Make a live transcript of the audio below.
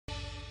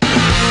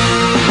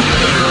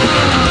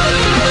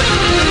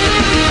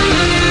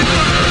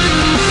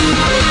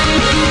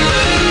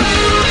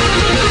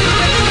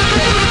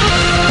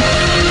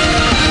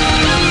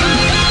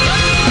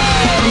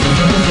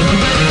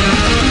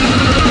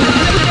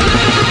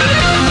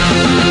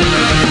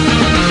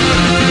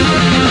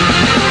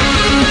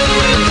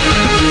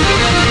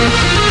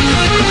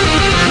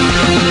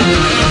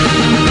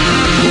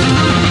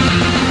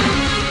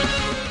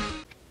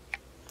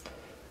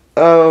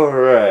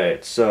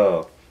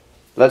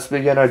let's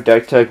begin our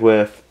deck tech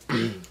with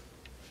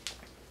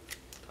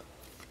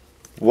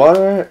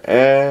water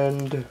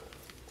and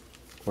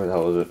where the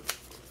hell is it?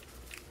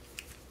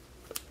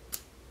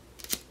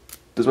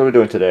 This is what we're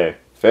doing today.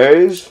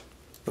 Fairies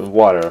and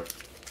water.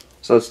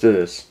 So let's do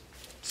this.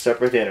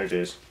 Separate the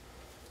energies.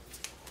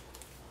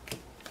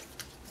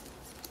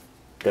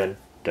 Dun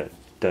dun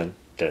dun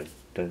dun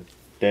dun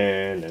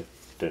dun dun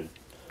dun.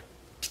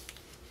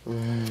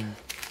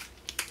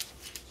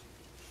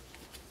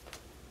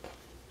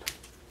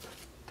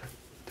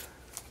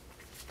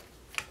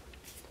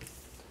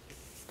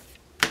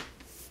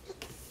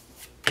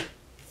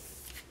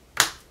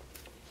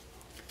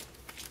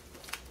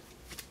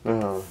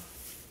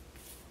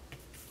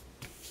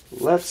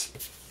 Let's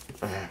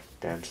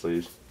damn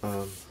sleeves.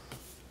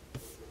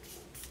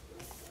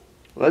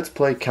 Let's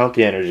play count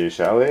the energy,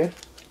 shall we?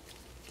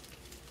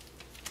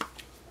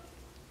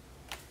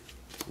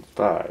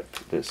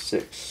 5 to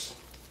 6.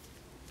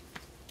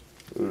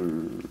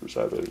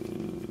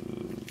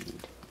 7.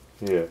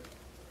 Yeah.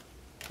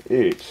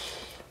 8.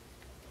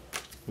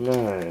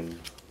 9.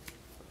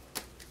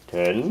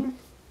 10.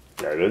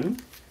 11.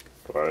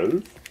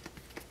 12.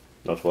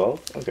 Not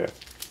 12? Okay.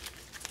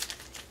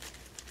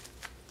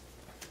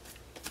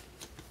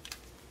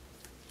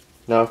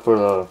 Now for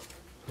the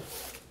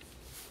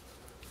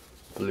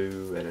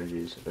blue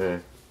energies.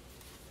 There's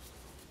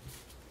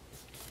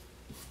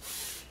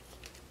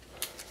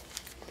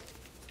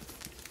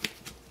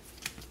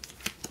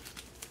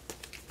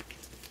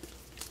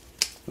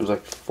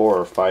like 4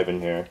 or 5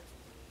 in here.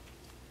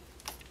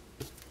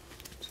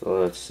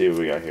 So let's see what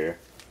we got here.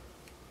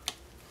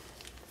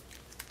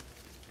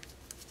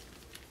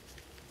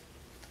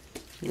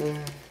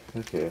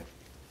 Okay.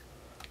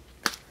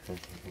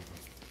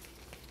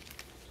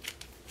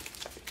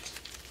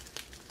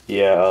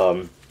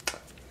 Yeah,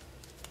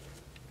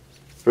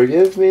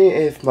 forgive me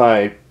if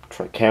my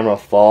camera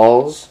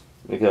falls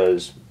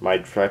because my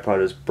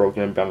tripod is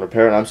broken and beyond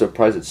repair, and I'm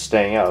surprised it's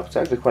staying out. It's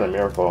actually quite a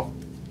miracle.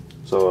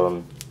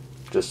 So,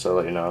 just to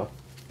let you know,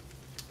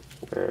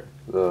 where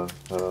the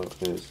hell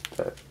is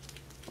that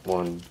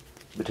one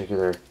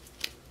particular?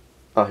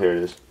 Oh, here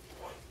it is.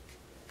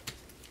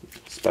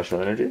 Special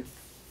energy.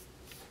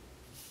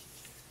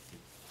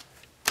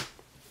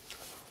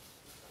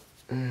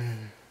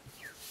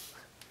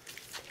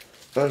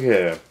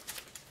 Okay.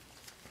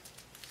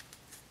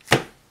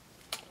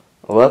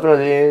 11 of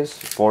these,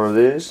 4 of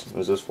these.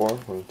 Is this 4?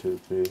 1, 2,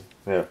 3.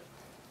 Yeah.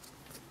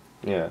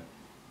 Yeah.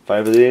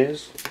 5 of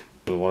these,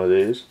 and 1 of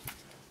these.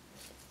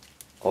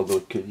 Although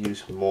it could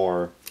use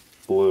more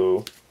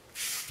blue.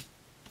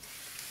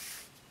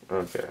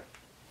 Okay.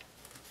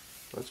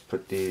 Let's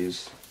put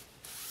these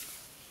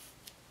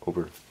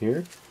over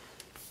here.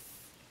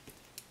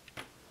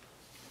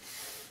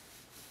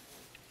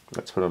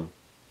 Let's put them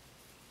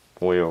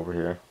way over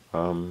here.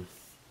 Then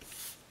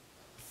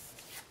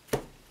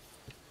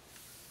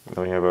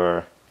we have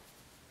our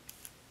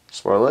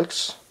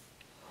Swirlix,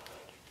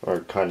 or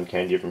Cotton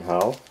Candy from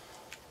Hell.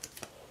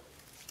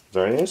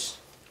 Xerneas.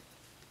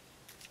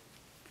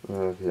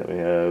 Okay, then we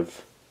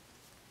have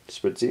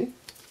Spritzy.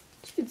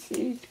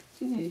 Spritzy.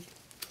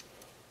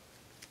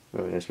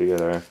 Oh, yes, we got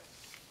our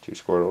 2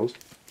 Squirtles.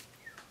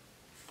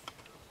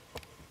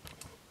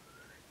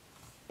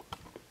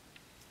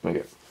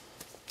 Okay.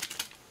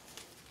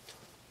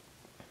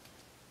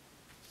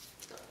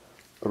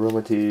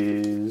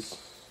 Aromatisse,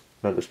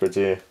 another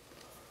Spritzy,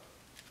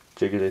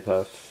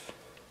 Jigglypuff.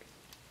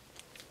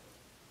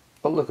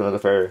 Oh look, another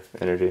fire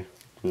energy.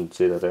 Didn't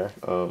see that there.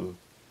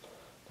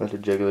 Another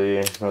Jiggly,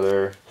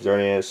 another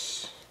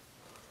Xerneas,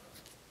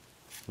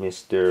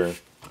 Mr.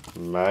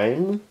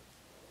 Mime.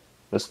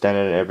 That's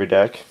standing in every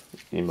deck.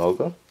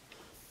 Emolga.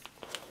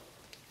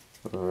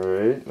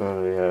 Alright,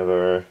 now we have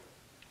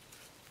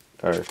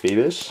our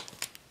Phoebus.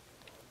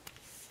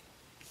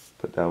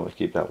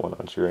 Keep that one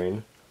on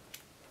screen.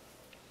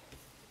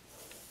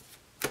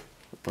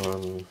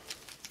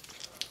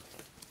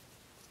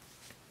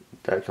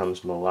 That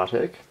comes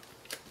Melodic,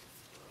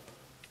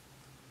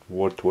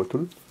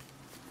 Wartortle,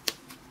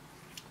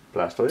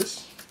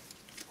 Blastoise,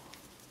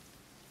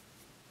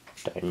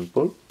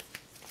 Dimple,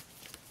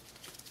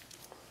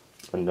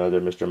 another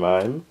Mr.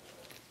 Mime.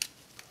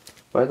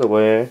 By the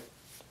way,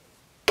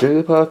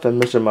 Jigglypuff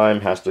and Mr.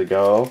 Mime has to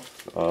go.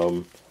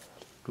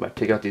 Might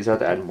take out these out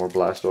to add more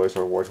Blastoise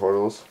or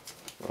Wartortles.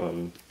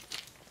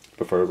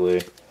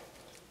 Preferably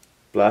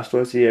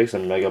Blastoise EX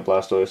and Mega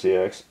Blastoise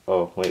EX.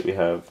 Oh, wait, we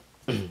have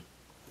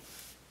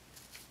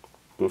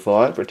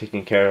Buffalon for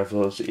taking care of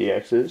those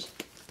EXs.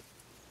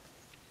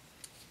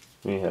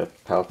 We have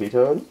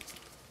Palpitoad,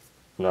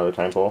 another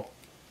Temple,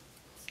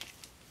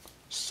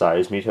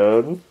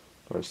 Seismitoad,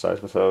 or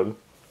Seismitoad,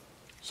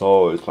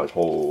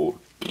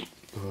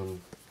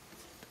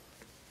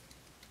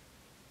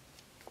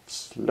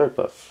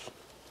 Slurpuff.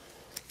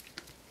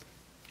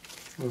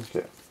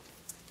 Okay.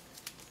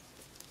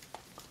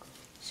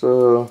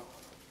 So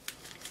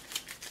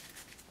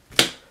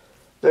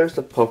there's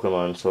the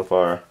Pokemon so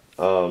far.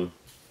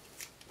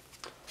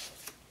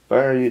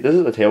 This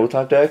is the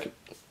tabletop deck,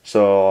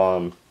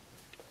 so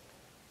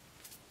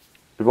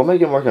you want to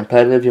make it more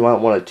competitive, you might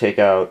want to take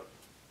out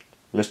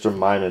Mr.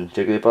 Mime and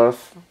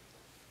Jigglypuff.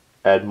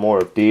 Add more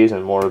of these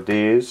and more of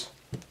these.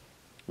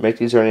 Make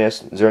these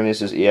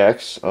Xerneas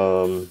EX.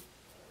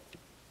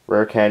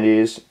 Rare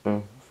candies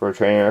for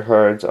trainer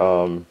cards.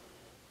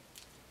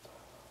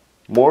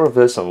 More of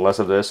this and less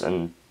of this,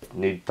 and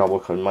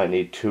might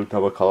need 2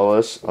 double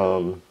colorless.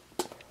 Get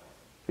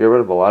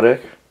rid of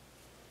Melodic.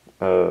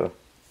 Let's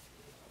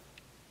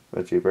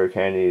see, Rare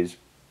candies.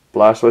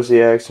 Blastoise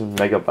EX and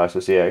Mega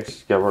Blastoise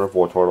EX. Get rid of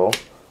Wartortle.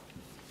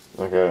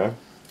 Okay.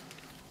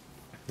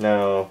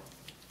 Now,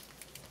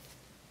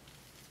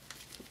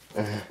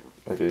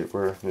 okay,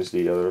 where is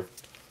the other?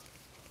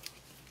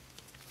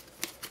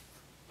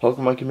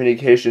 Pokemon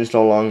communication is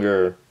no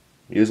longer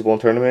usable in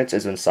tournaments.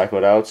 It's been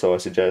cycled out, so I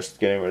suggest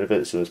getting rid of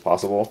it as soon as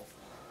possible.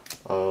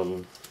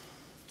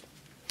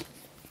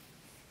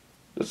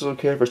 This is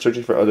okay for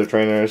searching for other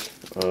trainers.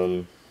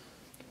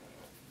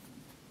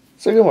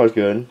 Second one is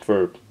good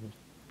for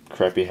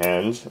crappy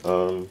hands.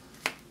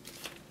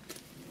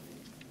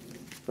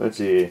 Let's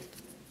see.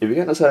 If you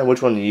can't decide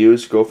which one to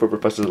use, go for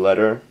Professor's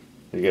Letter.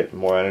 You get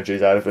more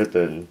energies out of it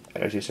than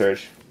Energy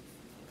Search.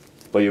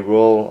 But you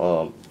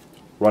will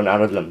run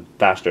out of them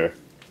faster.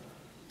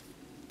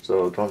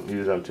 So don't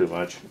use them too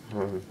much.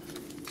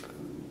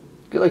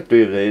 Get like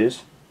 3 of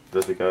these,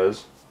 just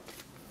because.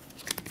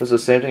 This is the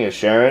same thing as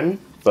Sharon,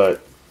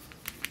 but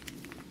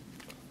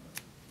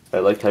I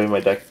like having my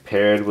deck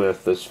paired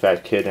with this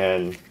Fat Kid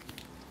and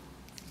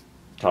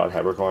Todd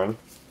Habercorn.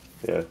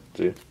 Yeah,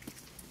 see.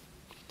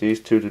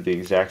 These two do the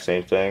exact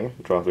same thing.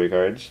 Draw 3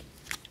 cards.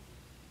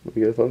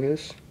 We get a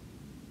focus?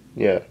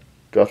 Yeah,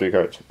 draw 3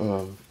 cards.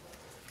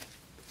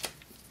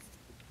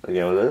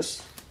 Again with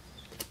this,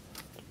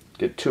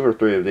 get 2 or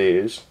 3 of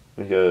these,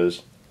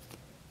 because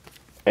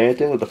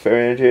anything with a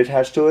fairy energy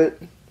attached to it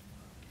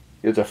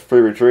gets a free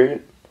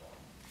retreat.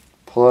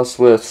 Plus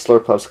with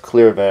Slurpup's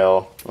Clear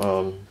Veil,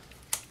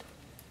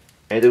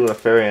 anything with a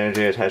fairy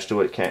energy attached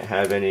to it can't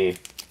have any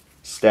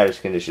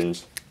status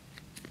conditions.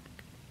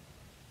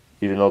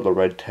 Even though the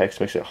red text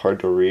makes it hard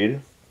to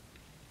read.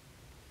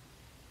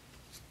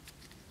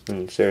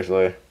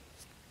 Seriously.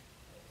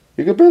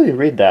 You can barely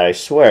read that, I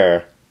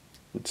swear.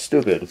 It's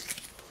stupid.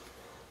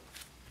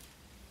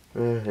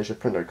 They should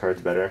print their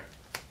cards better.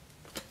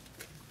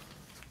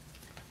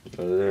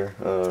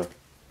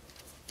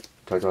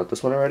 Talked about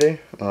this one already.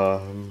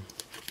 And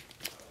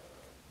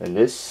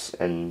this,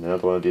 and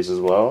another one of these as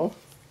well.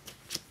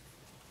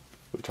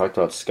 We talked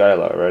about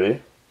Skylar already.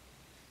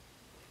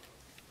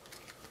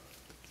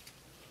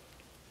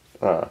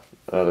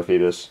 Another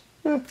Phoebus.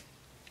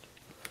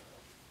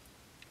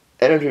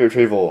 Energy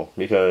retrieval,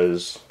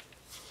 because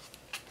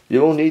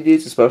you will need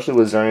these, especially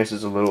with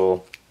Xerneas'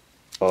 little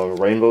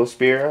rainbow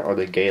spear, or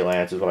the gay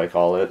lance is what I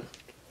call it.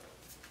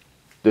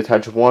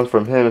 Detach 1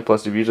 from him,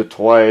 plus if you use it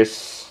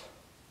twice,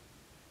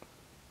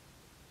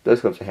 this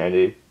comes in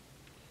handy.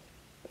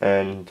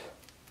 And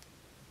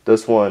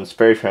this one's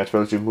fairy transfer,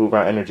 lets you move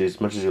around energy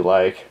as much as you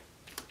like.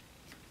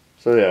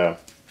 So yeah,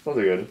 those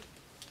are good.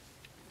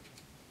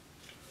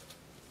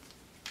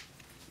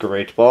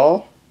 Great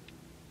Ball.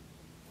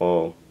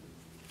 Oh.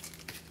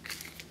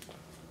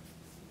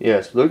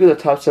 Yes, look at the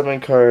top 7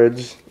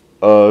 cards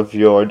of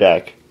your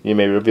deck. You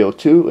may reveal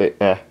You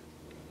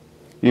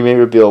may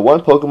reveal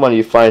 1 Pokemon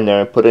you find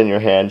there and put it in your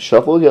hand.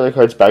 Shuffle the other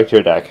cards back to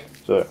your deck.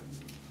 So,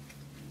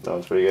 that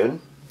one's pretty good.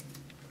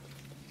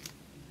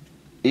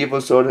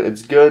 Evo Soda,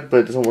 it's good,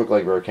 but it doesn't work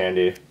like Rare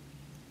Candy.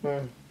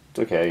 It's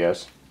okay, I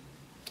guess.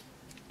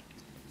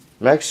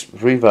 Max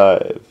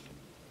Revive.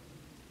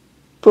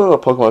 Put a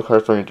Pokemon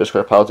card from your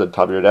discard pile to the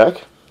top of your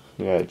deck.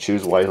 You gotta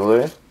choose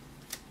wisely.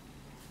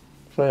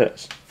 So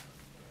yes.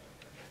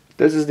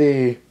 This is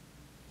the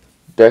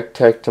deck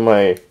tech to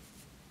my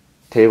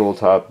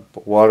tabletop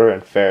water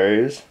and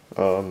fairies.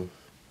 I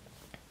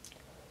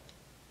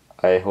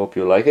hope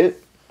you like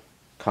it.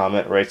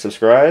 Comment, rate,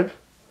 subscribe.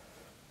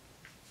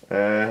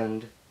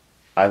 And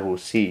I will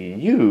see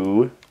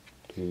you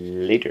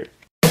later.